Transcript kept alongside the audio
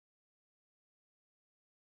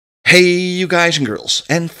Hey you guys and girls,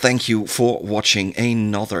 and thank you for watching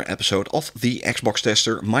another episode of the Xbox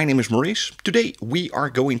Tester. My name is Maurice. Today we are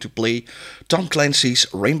going to play Tom Clancy's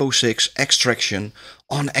Rainbow Six Extraction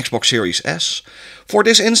on Xbox Series S. For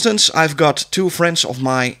this instance I've got two friends of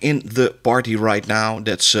mine in the party right now.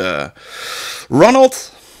 That's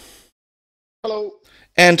Ronald. Hello.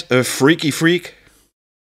 And a Freaky Freak.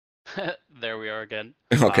 There we are again.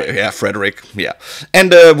 Okay, yeah, Frederick, yeah.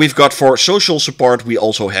 And we've got for social support, we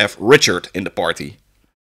also have Richard in the party.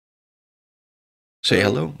 Say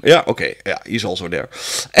hello. Yeah, okay, yeah, he's also there.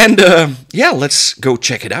 And yeah, let's go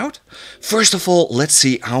check it out. First of all, let's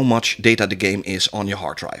see how much data the game is on your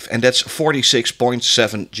hard drive. And that's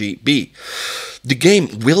 46.7 GB. The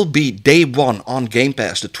game will be day one on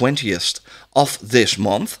Gamepass, the 20th of this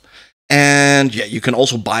month. And yeah, you can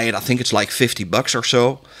also buy it, I think it's like $50 or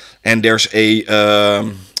so. And there's a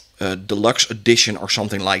deluxe edition or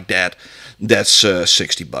something like that. That's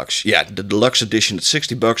 $60. Yeah, the deluxe edition is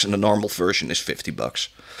 $60 and the normal version is $50.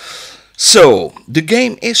 So the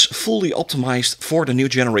game is fully optimized for the new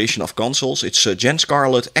generation of consoles. It's Gen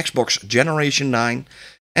Scarlet, Xbox Generation 9,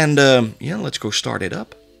 and yeah, let's go start it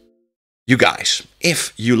up. You guys,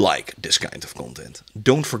 if you like this kind of content,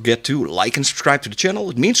 don't forget to like and subscribe to the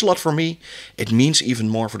channel. It means a lot for me. It means even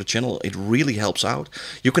more for the channel. It really helps out.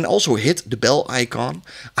 You can also hit the bell icon.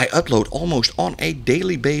 I upload almost on a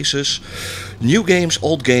daily basis. New games,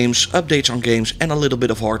 old games, updates on games, and a little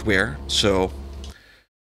bit of hardware. So,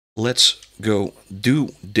 let's go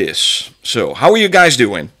do this. So, how are you guys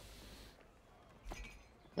doing?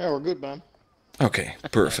 Yeah, we're good, man. Okay,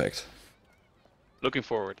 perfect. Looking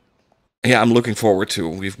forward. Yeah, I'm looking forward to.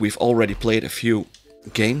 We've already played a few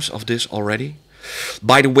games of this already.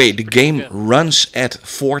 By the way, the game runs at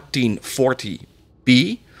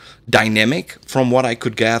 1440p dynamic from what I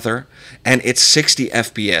could gather, and it's 60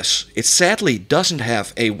 FPS. It sadly doesn't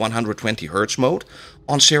have a 120 Hz mode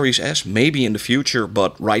on Series S, maybe in the future,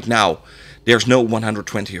 but right now there's no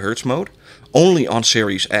 120 Hz mode, only on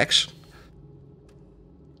Series X.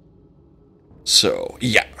 So,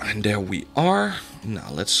 yeah, and there we are.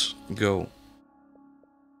 Now, let's go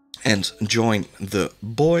and join the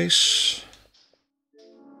boys.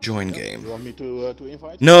 Join game. You want me to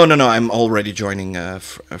invite? No, I'm already joining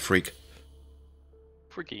Freak.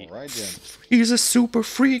 Freaky. Alright then. He's a super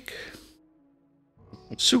freak.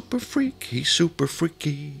 Super freak. He's super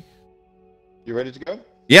freaky. You ready to go?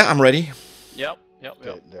 Yeah, I'm ready. Yep.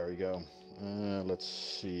 Okay, there we go. Let's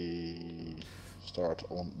see. Start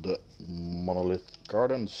on the Monolith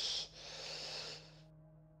Gardens.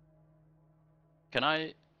 Can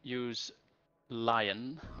I use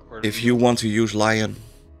Lion? Or If you want to use Lion,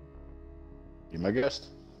 Be my guest.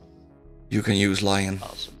 you can use Lion.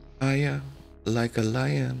 Awesome. Like a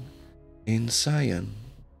lion in Zion.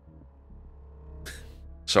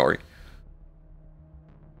 Sorry.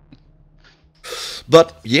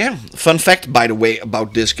 But yeah, fun fact by the way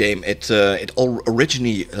about this game, it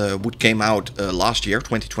originally would came out last year,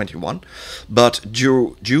 2021, but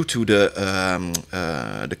due to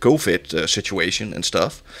the COVID situation and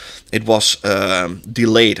stuff, it was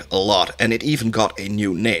delayed a lot, and it even got a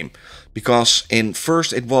new name, because in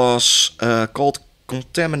first it was called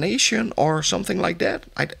Contamination or something like that.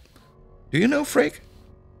 Do you know, Freek?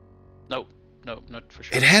 No, not for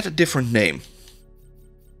sure. It had a different name.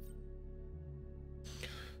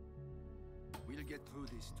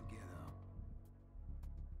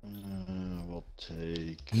 We'll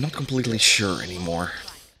take. I'm not completely sure anymore.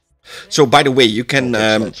 So, by the way, you can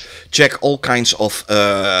check all kinds of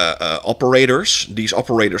operators. These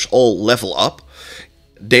operators all level up.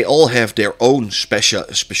 They all have their own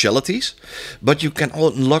specialities, but you can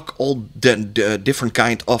unlock all the different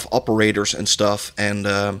kind of operators and stuff, and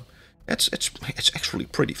it's actually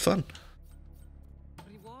pretty fun.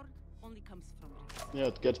 Yeah,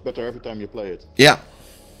 it gets better every time you play it. Yeah.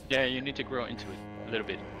 Yeah, you need to grow into it a little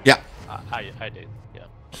bit. Yeah. I did. Yeah.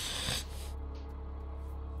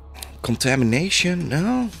 Contamination?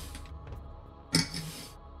 No.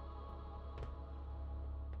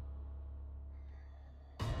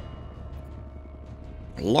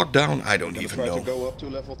 Lockdown? I don't even know. Try to go up to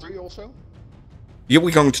level 3 also? Yeah,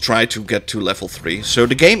 we're going to try to get to level 3. So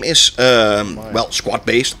the game is, well,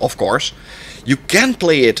 squad-based, of course. You can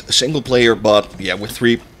play it single player, but yeah, with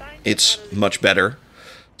 3 it's much better.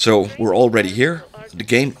 So we're already here. The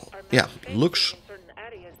game, yeah, looks,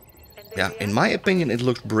 yeah, in my opinion, it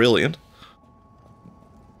looks brilliant.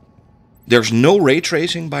 There's no ray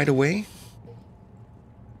tracing, by the way.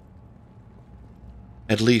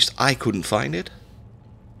 At least I couldn't find it.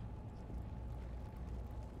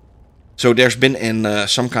 So there's been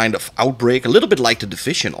some kind of outbreak, a little bit like the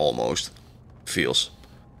Division almost, feels.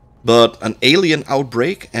 but an alien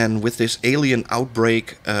outbreak, and with this alien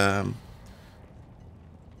outbreak,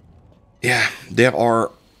 yeah, there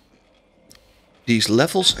are these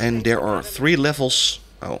levels, and there are 3 levels.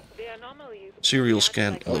 Oh, serial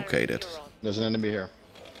scan located. There's an enemy here.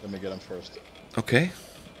 Let me get him first. Okay.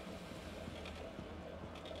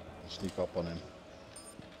 Sneak up on him.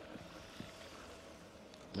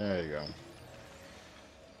 There you go.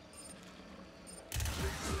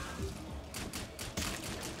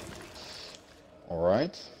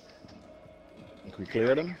 Alright. Think we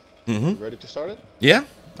cleared him? Mm-hmm. Ready to start it? Yeah,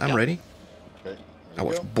 I'm ready. Okay. I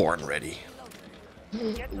was born ready.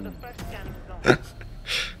 It's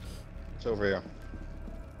over here.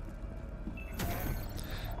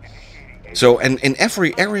 So, and in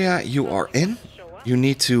every area you are in, you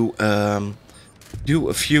need to do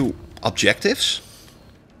a few objectives.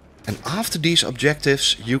 And after these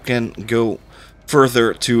objectives, you can go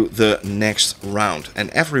further to the next round. And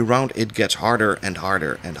every round it gets harder and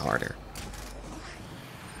harder and harder.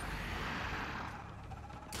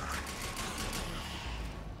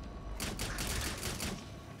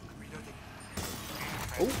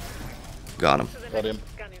 Oh, Got him. got him.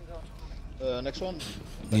 Next one.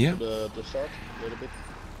 Back Yeah. to the start a little bit.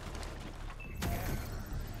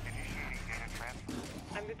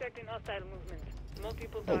 I'm detecting hostile movement.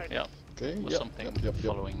 Multiple Oh, targets. Yeah. Okay. Was Yep, something yep.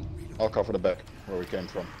 following. I'll cover the back where we came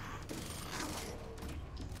from.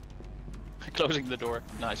 Closing the door.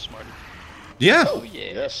 Nice, Smarty. Yeah. Oh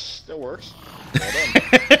yeah. Yes, that works. Well done.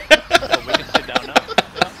 Oh, we can sit down now.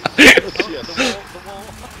 Yeah. Oh, Yes. the wall, the wall.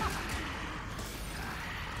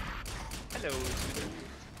 Hello.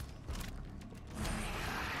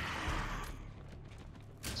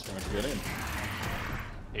 It's trying to get in.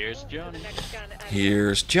 Here's Johnny. Next scan at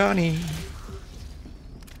Here's Johnny.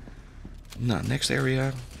 Now, next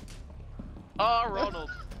area. Oh, Ronald.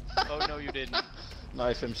 Oh no, you didn't.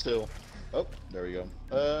 Knife him still. Oh, there we go.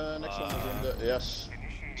 Next one is in the... Yes.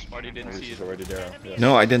 Smarty didn't see He's it. already there. Yes.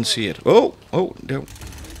 No, I didn't see it. Oh, oh, no.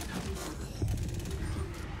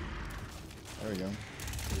 There we go.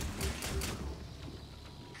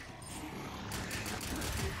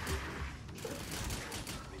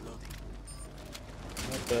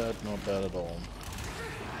 Not bad at all.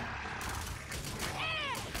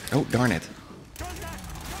 Oh, darn it.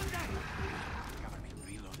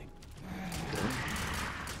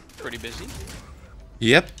 Pretty busy.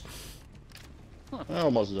 Yep.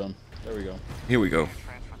 Almost done. There we go. Here we go.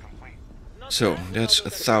 So, that's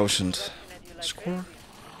 1,000 score.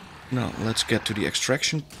 Now, let's get to the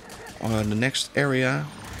extraction on the next area.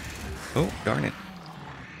 Oh, darn it.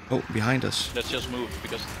 Oh, behind us. Let's just move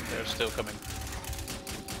because they're still coming.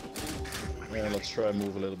 Yeah, let's try and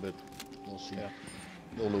move a little bit. We'll see. Yeah.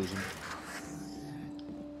 We'll lose him.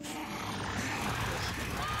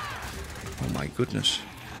 Oh my goodness.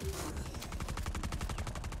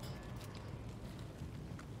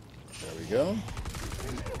 There we go.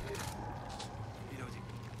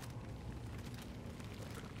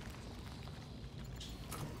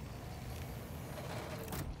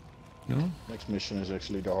 No? Next mission is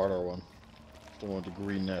actually the harder one. The one with the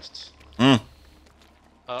green nests. Mm.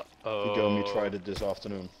 Uh-oh. Gomi tried it this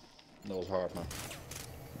afternoon. That was hard, man.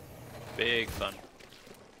 Big fun.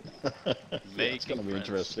 Yeah, it's gonna be friends.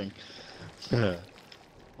 interesting.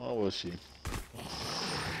 Well, we'll see.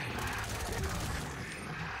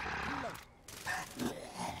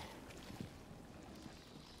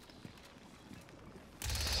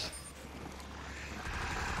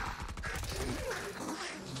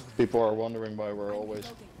 People are wondering why we're always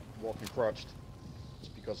walking crouched. It's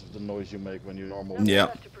because of the noise you make when you normally Yeah.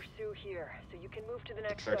 to pursue here, so you can move to the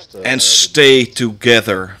next attracts step. the... And stay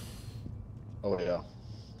together. Oh yeah,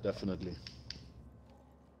 definitely.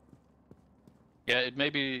 Yeah, it may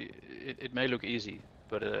be. It may look easy,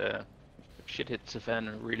 but shit hits the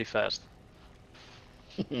fan really fast.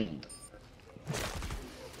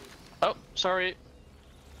 Oh, sorry.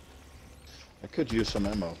 I could use some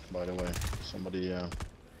ammo, by the way. Somebody finds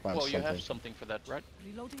Well, you something. have something for that, right?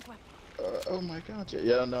 Oh my god,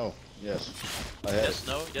 yeah, no, yes. I have. Yes,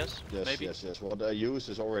 no, yes, Yes, maybe. yes. What I use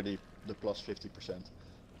is already the plus 50%.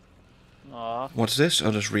 Aw, What's this?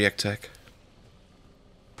 Oh, this React tech.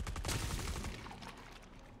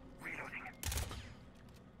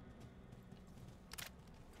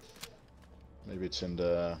 Maybe it's in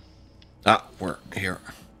the Ah, we're here.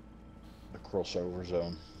 crossover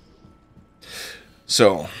zone.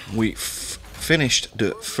 So, we finished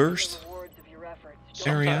the first Rewards of your efforts. Don't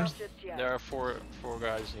area. stop just yet. there are four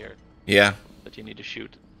guys here Yeah. that you need to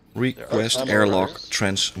shoot. Request I'm airlock orders.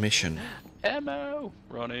 transmission. Ammo,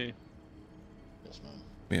 Ronnie. Yes, man.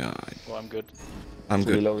 Yeah, Oh, I'm good. I'm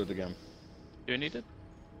good. Reload it again. Do you need it?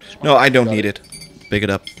 No, I don't need it. Pick it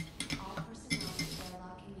up.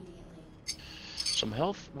 Some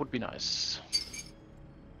health would be nice.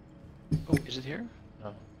 Oh, is it here?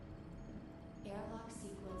 No.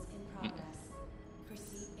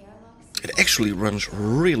 It actually runs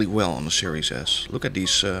really well on the Series S. Look at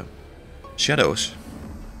these shadows.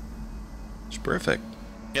 It's perfect.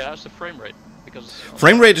 Yeah, how's the frame rate? Because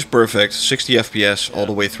Frame rate is perfect, 60 FPS all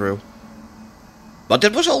the way through. But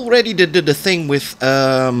that was already the thing with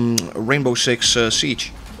Rainbow Six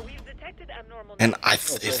Siege. We've detected abnormal And I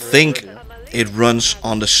think it runs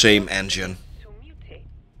on the same engine. to mutate.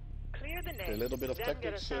 Clear the Okay, a name, little bit of then get a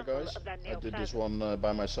tactics, sample guys. of that I nail did this plasma. one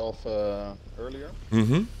by myself earlier.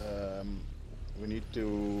 Mm-hmm. We need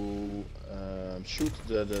to shoot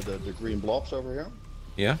the green blobs over here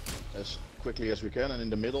Yeah. as quickly as we can, and in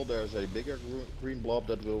the middle there's a bigger green blob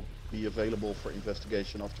that will be available for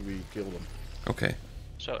investigation after we kill them. Okay.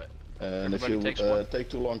 so And if Everybody you takes one. take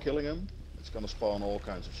too long killing them, it's gonna spawn all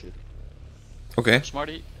kinds of shit. Okay.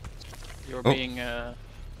 Smarty, you're Oh. being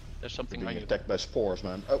there's something Being on you. attacked by spores,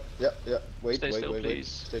 man. Oh, yeah. Wait, Stay still, wait. please.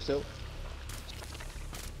 Stay still.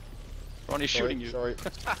 Ronnie's shooting you. Sorry.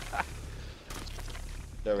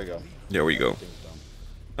 There we go. There we go. Everything's done.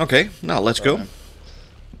 Okay, now let's go. Alright,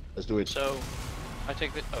 let's do it. So I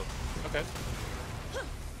take the okay.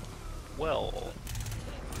 Well,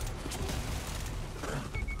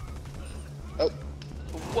 Oh,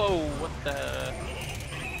 whoa, what the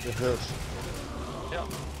it hurts, yeah.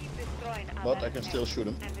 Destroying but other I can still shoot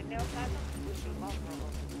him. and the nail plasma will be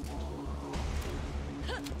vulnerable.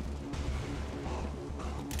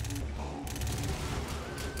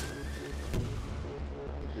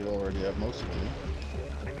 You already have most of them.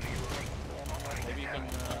 Maybe you can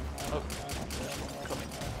oh coming.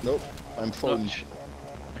 Nope, I'm No, foamed.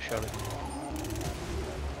 I shot it.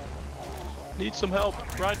 Need some help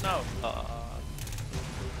right now.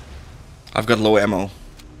 I've got low ammo.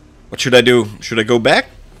 What should I do? Should I go back?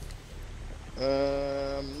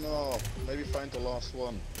 No, maybe find the last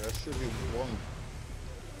one. There should be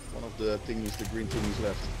one of the thingies, the green thingies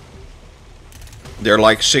left. There are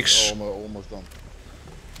like 6. Almost done.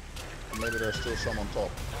 Maybe there's still some on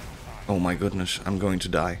top. Oh my goodness, I'm going to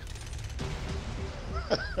die.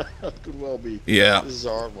 That could well be. Yeah. This is a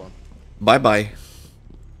hard one. Bye bye.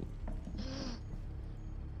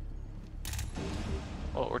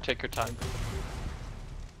 Or take your time.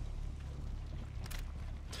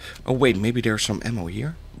 Oh wait, maybe there's some ammo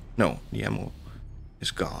here? No, the ammo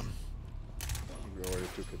is gone. We already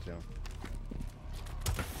took it, yeah.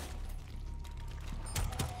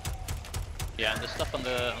 Yeah, and the stuff on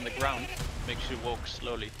the ground makes you walk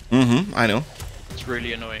slowly. Mm-hmm, I know. It's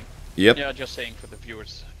really annoying. Yep. Yeah, just saying for the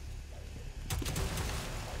viewers.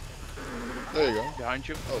 There you go. Behind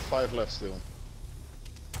you. Oh, 5 left still.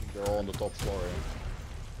 They're all on the top floor here.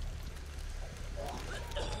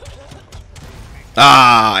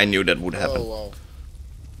 Ah, I knew that would happen. Oh wow.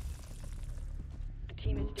 The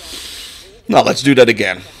team is down. Now let's do that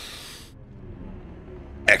again.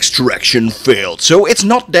 Extraction failed, so it's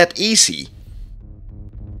not that easy.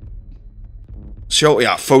 So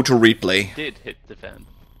yeah, photo replay. Did hit the fan.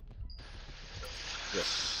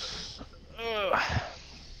 Yes.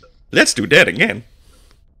 Let's do that again.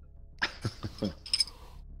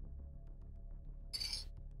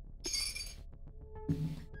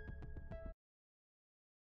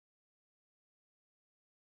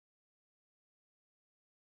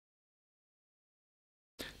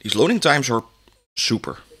 These loading times are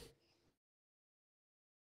super.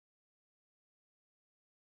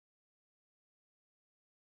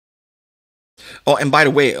 Oh, and by the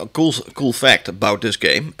way, a cool fact about this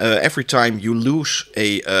game: every time you lose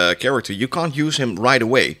a character, you can't use him right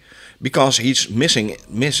away because he's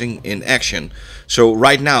missing in action. So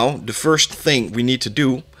right now, the first thing we need to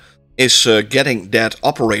do is getting that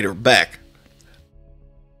operator back.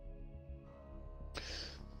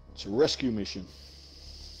 It's a rescue mission.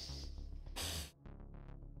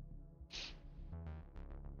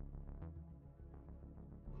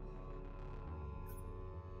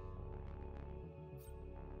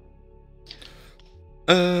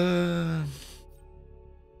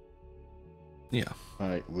 Yeah.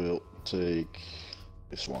 I will take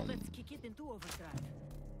this one. Let's kick it into overdrive.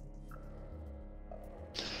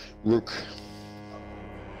 Rook.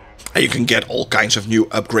 And you can get all kinds of new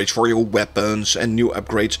upgrades for your weapons and new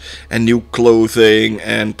upgrades and new clothing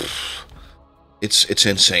and pff, it's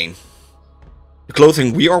insane. The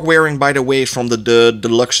clothing we are wearing, by the way, is from the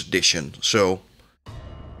deluxe edition. So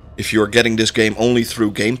if you're getting this game only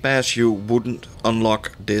through Gamepass, you wouldn't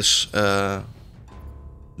unlock this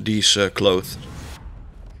these clothes.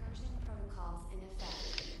 Recursion protocols in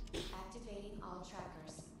effect. Activating all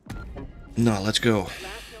trackers. No, let's go. Last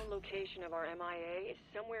known location of our MIA is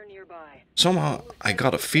somewhere nearby. Somehow I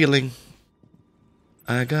got a feeling.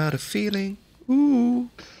 I got a feeling. Ooh.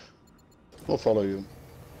 We'll follow you.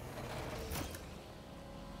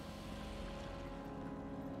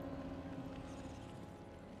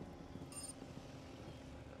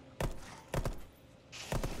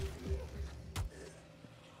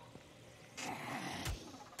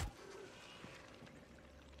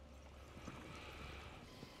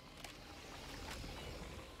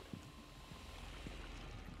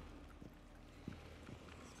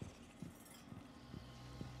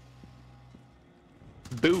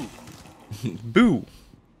 Boo! Boo.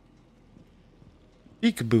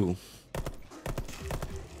 Peekaboo.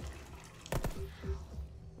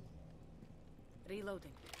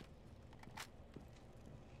 Reloading.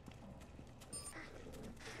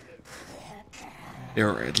 There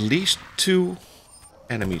are at least 2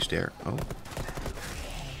 enemies there. Oh.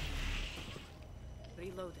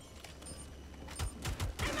 Reloading.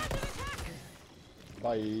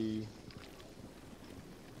 Bye.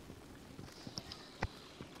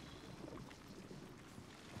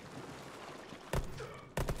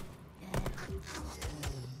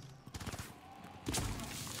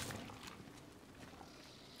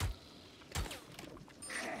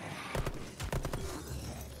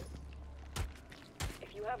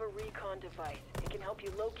 If you have a recon device, it can help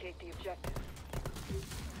you locate the objective.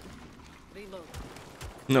 Reload.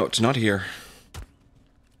 No, it's not here.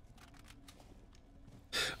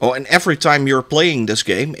 Oh, and every time you're playing this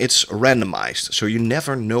game, it's randomized. So you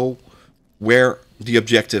never know where the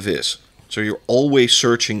objective is. So you're always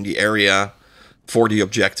searching the area for the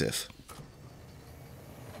objective.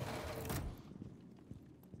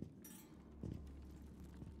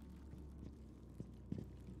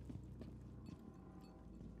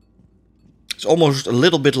 It's almost a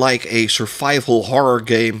little bit like a survival horror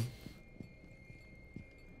game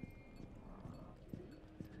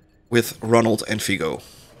with Ronald and Vigo.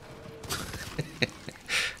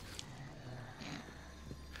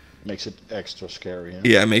 Makes it extra scary. Huh?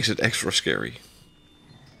 Yeah, it makes it extra scary.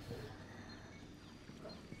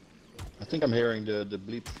 I think I'm hearing the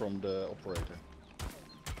bleep from the operator.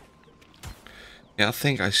 Yeah, I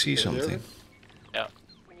think I see Can you hear something. it? Yeah.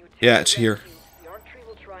 When you Yeah, attempt it's to here. rescue, the arc tree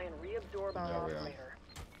will try and reabsorb our There we are. operator.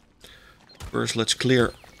 First, let's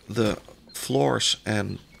clear the floors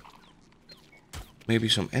and maybe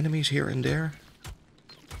some enemies here and there.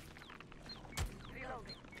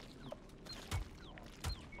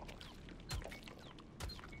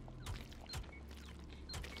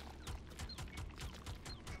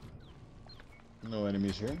 No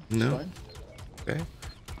enemies here. It's No. fine. Okay.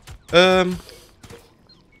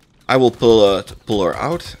 I will pull her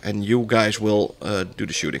out, and you guys will do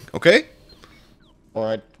the shooting. Okay? All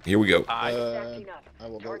right. Here we go. I Stacking up. I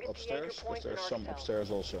will go Target the upstairs anchor because points there's in some our cell.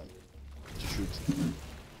 upstairs also. To shoot.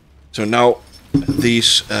 So now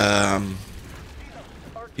these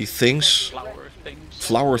things,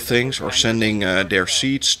 flower things, are sending their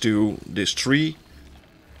seeds to this tree,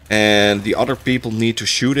 and the other people need to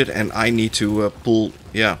shoot it, and I need to pull,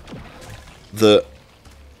 yeah, the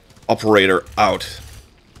operator out.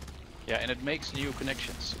 Yeah, and it makes new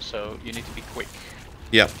connections, so you need to be quick.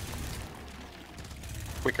 Yeah.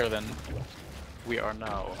 Quicker than we are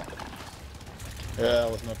now. Yeah, I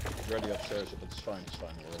was not ready upstairs, but it's fine. It's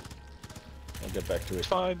fine. I'll get back to it. It's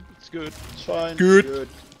fine, it's good. It's fine. Good. Good.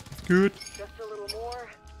 Good. Just a little more.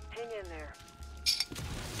 Hang in there.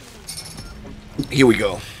 Here we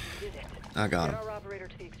go. Did it. I got Get him. our operator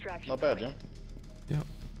to the extraction Not bad, point. yeah. Yeah.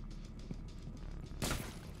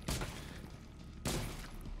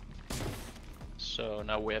 So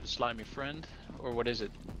now we have a slimy friend, or what is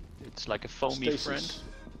it? It's like a foamy Stasis. friend.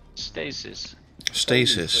 Stasis.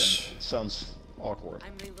 Stasis. It sounds awkward.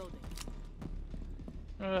 I'm reloading.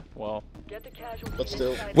 Well, Get the casualty But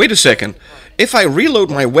still. inside Wait the a second. extraction point. If I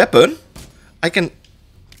reload my weapon, I can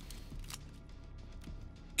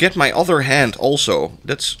get my other hand also.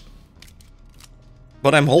 That's...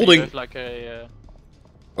 But I'm you holding... have like a.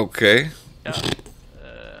 Okay. Yeah.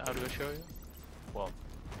 How do I show you? Well,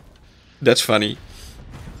 That's funny.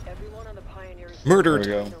 Everyone on the Pioneer is Murdered.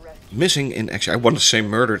 There we go. arrested. Missing in action. I want to say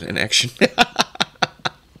murdered in action.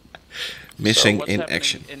 Missing so what's in happening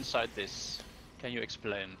action. inside this? Can you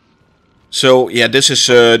explain? So yeah, this is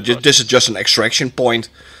just an extraction point.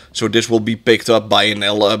 So this will be picked up by an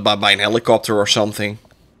by an helicopter or something.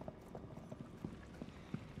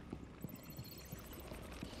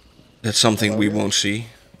 That's something we won't see.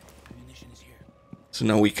 So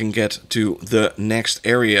now we can get to the next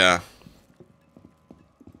area.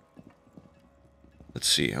 Let's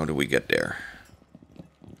see, how do we get there?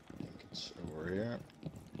 It's over here.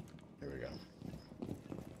 Here we go.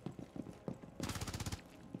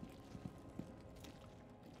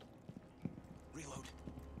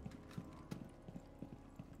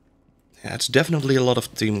 Yeah, it's definitely a lot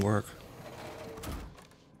of teamwork.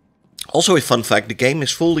 Also a fun fact, the game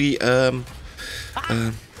is fully... oh,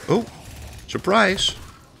 surprise.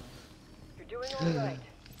 You're doing all right.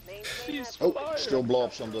 Maintain that Oh, still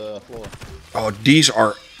blobs on the floor. Oh, these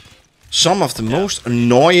are some of the most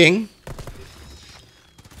annoying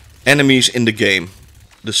enemies in the game.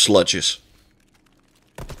 The sludges.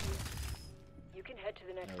 You can head to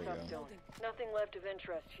the next subzone. Nothing left of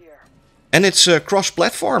interest here. And it's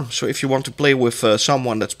cross-platform, so if you want to play with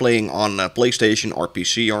someone that's playing on PlayStation or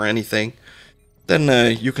PC or anything,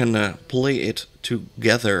 then you can play it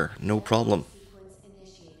together, no problem.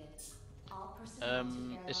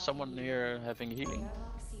 Is someone here having healing?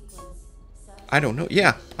 I don't know.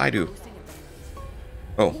 Yeah, I do.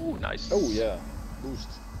 Oh. Ooh, nice. Oh yeah, boost.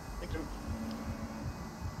 Thank you.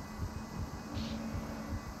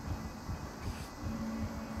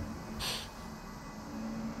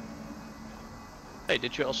 Hey,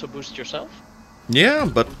 did you also boost yourself? Yeah,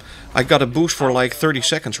 but I got a boost for like 30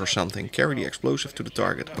 seconds or something. Carry the explosive to the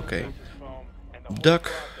target. Okay.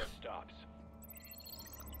 Duck.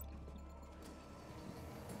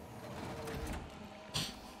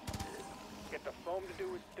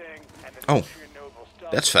 Oh,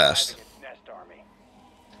 that's fast.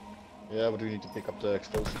 Yeah, but we need to pick up the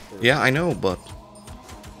explosive first. Yeah, I know, but...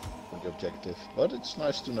 For the objective. But it's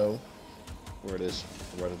nice to know where it is,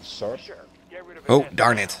 where to start. Oh,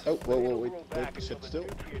 darn it. Oh, whoa, wait, sit still.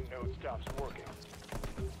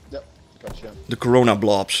 Yep, gotcha. The Corona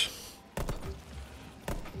blobs.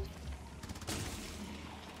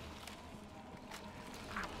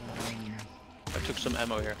 I took some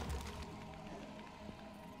ammo here.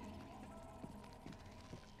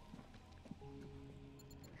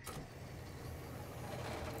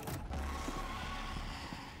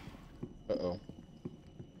 Uh-oh.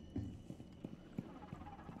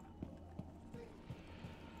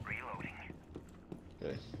 Reloading.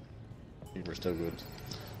 Okay. I think we're still good.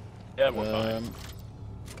 Yeah, we're fine.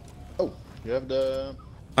 Oh, you have the...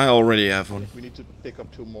 I already have one. We need to pick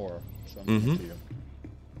up 2 more. So I'm Mm-hmm. to you.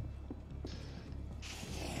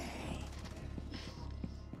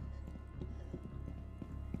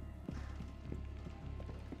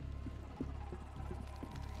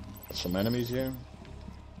 Some enemies here.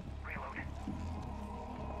 Reloading.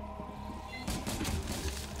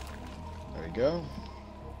 There we go.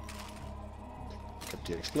 Get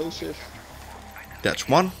the explosive. That's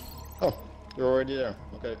one. Oh, you're already there.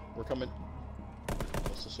 Okay, we're coming.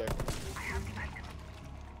 Just a sec.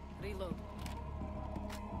 Reload.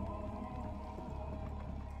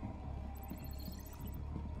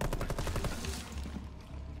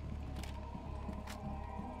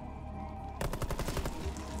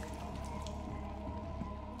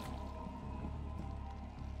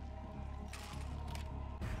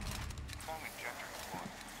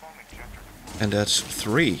 And that's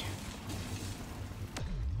 3.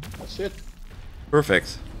 That's it.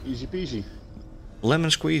 Perfect. Easy peasy.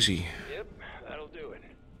 Lemon squeezy. Yep, that'll do it.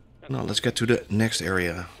 Now let's get to the next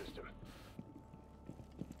area.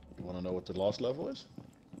 You wanna know what the last level is?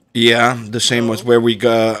 Yeah, the same as where we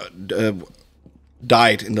died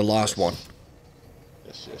in the last one.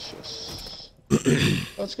 Yes.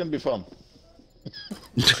 That's gonna be fun.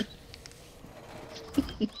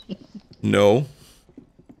 No.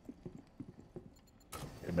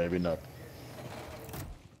 Okay, maybe not.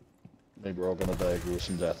 Maybe we're all gonna die a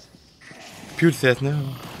gruesome death. Pure death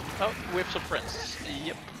now. Oh, we have some friends.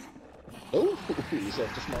 Yep. Oh, he's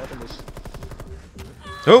off the Smartimus.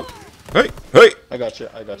 Oh, hey. I got you,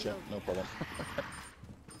 no problem.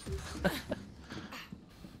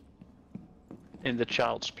 In the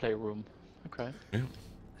child's playroom. Okay. Yeah.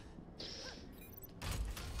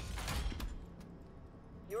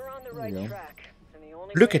 You're on the There you right go. track. And the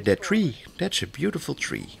only Look way at that forward- tree. That's a beautiful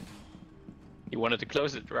tree. You wanted to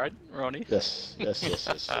close it, right, Ronnie? Yes. I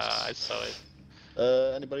saw it.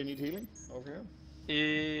 Anybody need healing over here?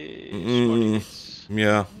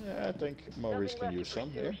 Yeah. Yeah, I think Maurice Nothing can left use to some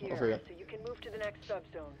pursue here. Over here. So you can move to the next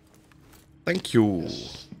subzone. Thank you.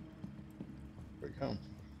 Yes. There we go.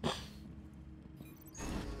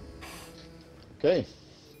 Okay.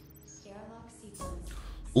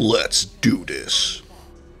 Let's do this.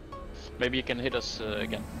 Maybe you can hit us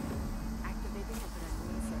again.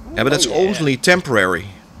 Yeah, but that's yeah. only temporary,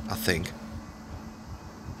 I think.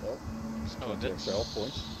 Well, it's Oh, 20 that's- extra health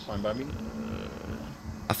points. It's fine by me.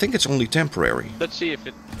 I think it's only temporary. Let's see if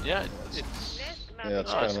it. Yeah, it's. Yeah, it's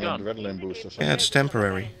Oh, kind it's of gone. an adrenaline boost or something. Yeah, it's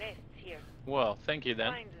temporary. Well, thank you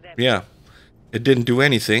then. Yeah. It didn't do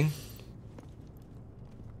anything.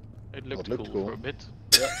 It looked, It looked cool cool. for a bit.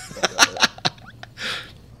 Yeah.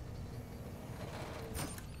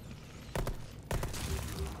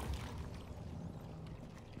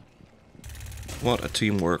 What a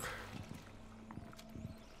teamwork.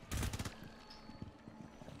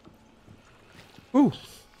 Ooh.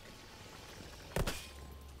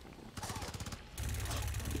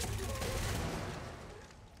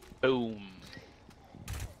 Boom.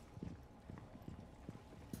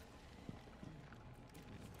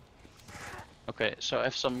 Okay, so I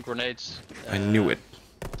have some grenades. I knew it.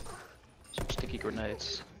 Some sticky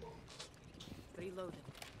grenades. Reloading.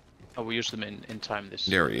 Oh, we use them in time this.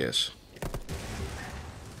 There he is.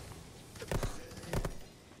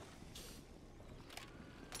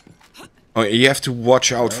 Oh, you have to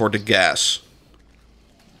watch out for the gas.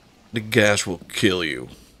 The gas will kill you.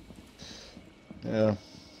 Yeah.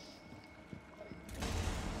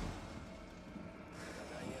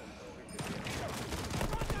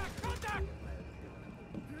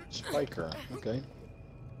 Spiker, okay.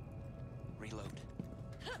 Reload.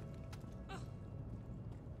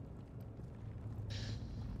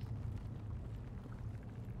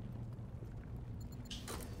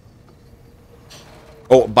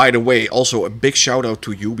 Oh, by the way, also a big shout out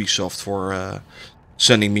to Ubisoft for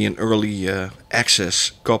sending me an early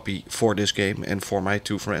access copy for this game and for my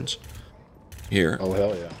two friends here Oh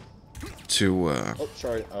hell yeah. to Oh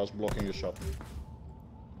sorry, I was blocking the shot.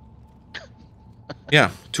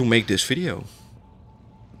 yeah, to make this video.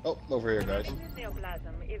 Oh, over here guys.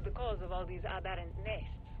 Neoplasm is the cause of all these aberrant nests.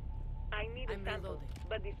 I need a I'm sample, reloading.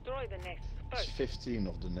 but destroy the nests It's first. 15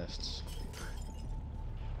 of the nests.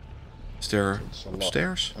 Is there It's a lot.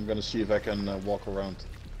 upstairs? I'm gonna see if I can walk around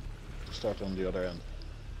to start on the other end.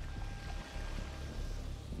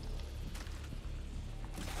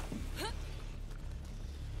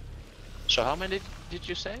 So how many did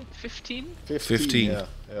you say? 15? 15. Yeah,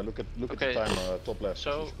 yeah. Look at Okay. the timer, top left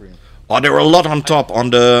So- of the screen. Oh, there were a lot on top on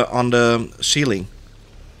the ceiling.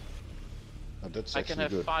 Oh, that's I can actually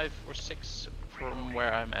have good. 5 or 6 from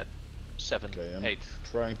where I'm at. 7, Okay, I'm 8.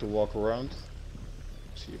 trying to walk around.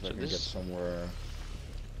 See if I So can get this- somewhere.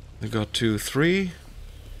 I got 2, 3.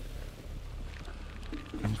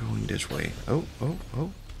 I'm going this way. Oh, oh,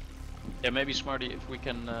 oh. Yeah, maybe Smarty, if we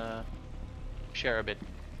can share a bit.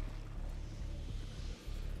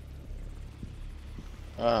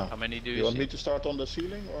 Ah, How many do you you want see? me to start on the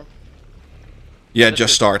ceiling or? Yeah, Let's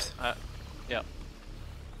just do- start. Yeah.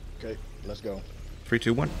 Okay, let's go. 3,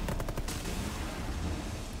 2, 1.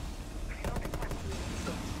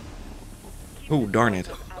 Oh, darn it.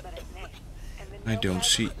 Aberrant nests, and the I don't neoplasm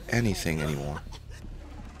see anything anymore.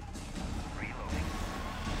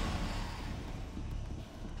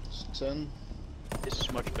 It's 10. This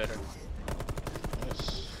is much better.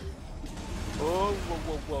 Yes. Oh, whoa,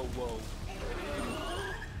 whoa, whoa, whoa.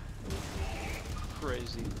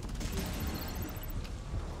 Crazy.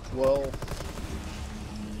 12.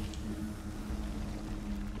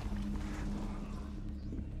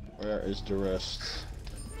 Where is the rest?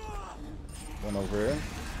 One over here.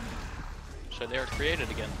 So they're created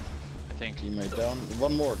again, I think. Teammate down.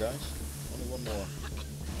 One more, guys. Only one more.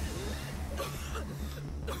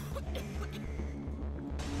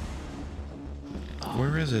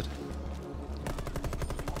 Where is it?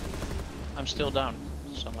 I'm still down,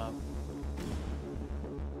 somehow.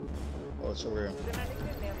 Oh, it's over here. The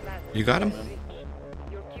malignant neoplasm You got him?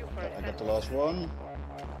 your cue for I got attack. the last one.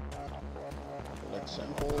 Collect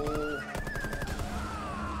sample. I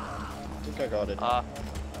think I got it. Ah,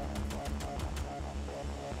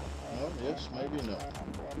 No? Yes? Maybe? No.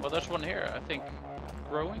 well, there's one here, I think.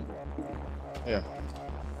 Growing? Yeah.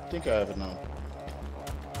 I think I have it now.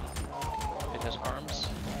 It has arms.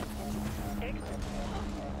 Excellent.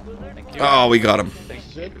 We'll learn Thank more. you. Oh, we got him. Thank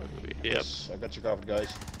This is it? Yep. Yes, I got you covered, guys.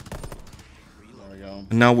 There we go.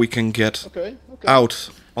 And now we can get Okay, okay. out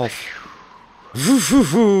of. Voo, voo,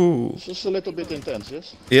 voo. It's just a little bit intense,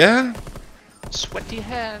 yes? Yeah? Sweaty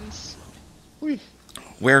hands. Whee!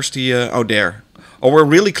 Where's the? Oh, there. Oh, we're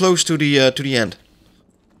really close to the end.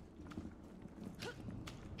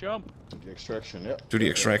 Jump. The extraction, yeah. To the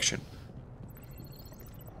extraction.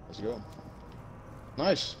 Let's go.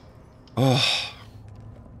 Nice. Oh.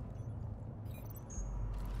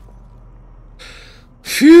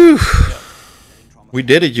 Phew. We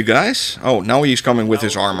did it, you guys. Oh, now he's coming with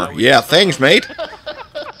his armor. Yeah, thanks, mate.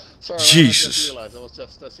 Sorry, Jesus. I just realized I was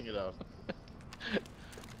just testing it out.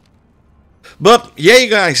 But yeah, you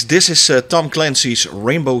guys, this is Tom Clancy's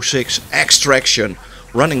Rainbow Six Extraction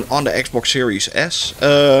running on the Xbox Series S.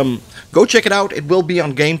 Go check it out. It will be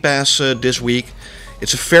on Game Pass this week.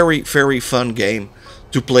 It's a very, very fun game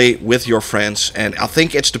to play with your friends, and I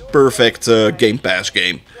think it's the perfect Game Pass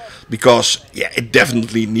game because yeah, it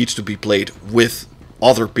definitely needs to be played with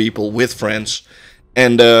other people, with friends,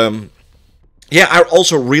 and yeah, I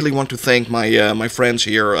also really want to thank my my friends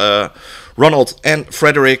here, Ronald and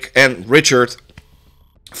Frederick and Richard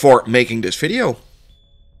for making this video.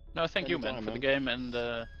 No, thank you, man, Anytime, for the man. game and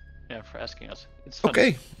yeah, for asking us. It's fun.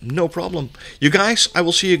 Okay, no problem. You guys, I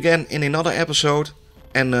will see you again in another episode.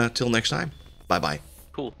 And till next time. Bye bye.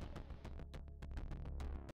 Cool.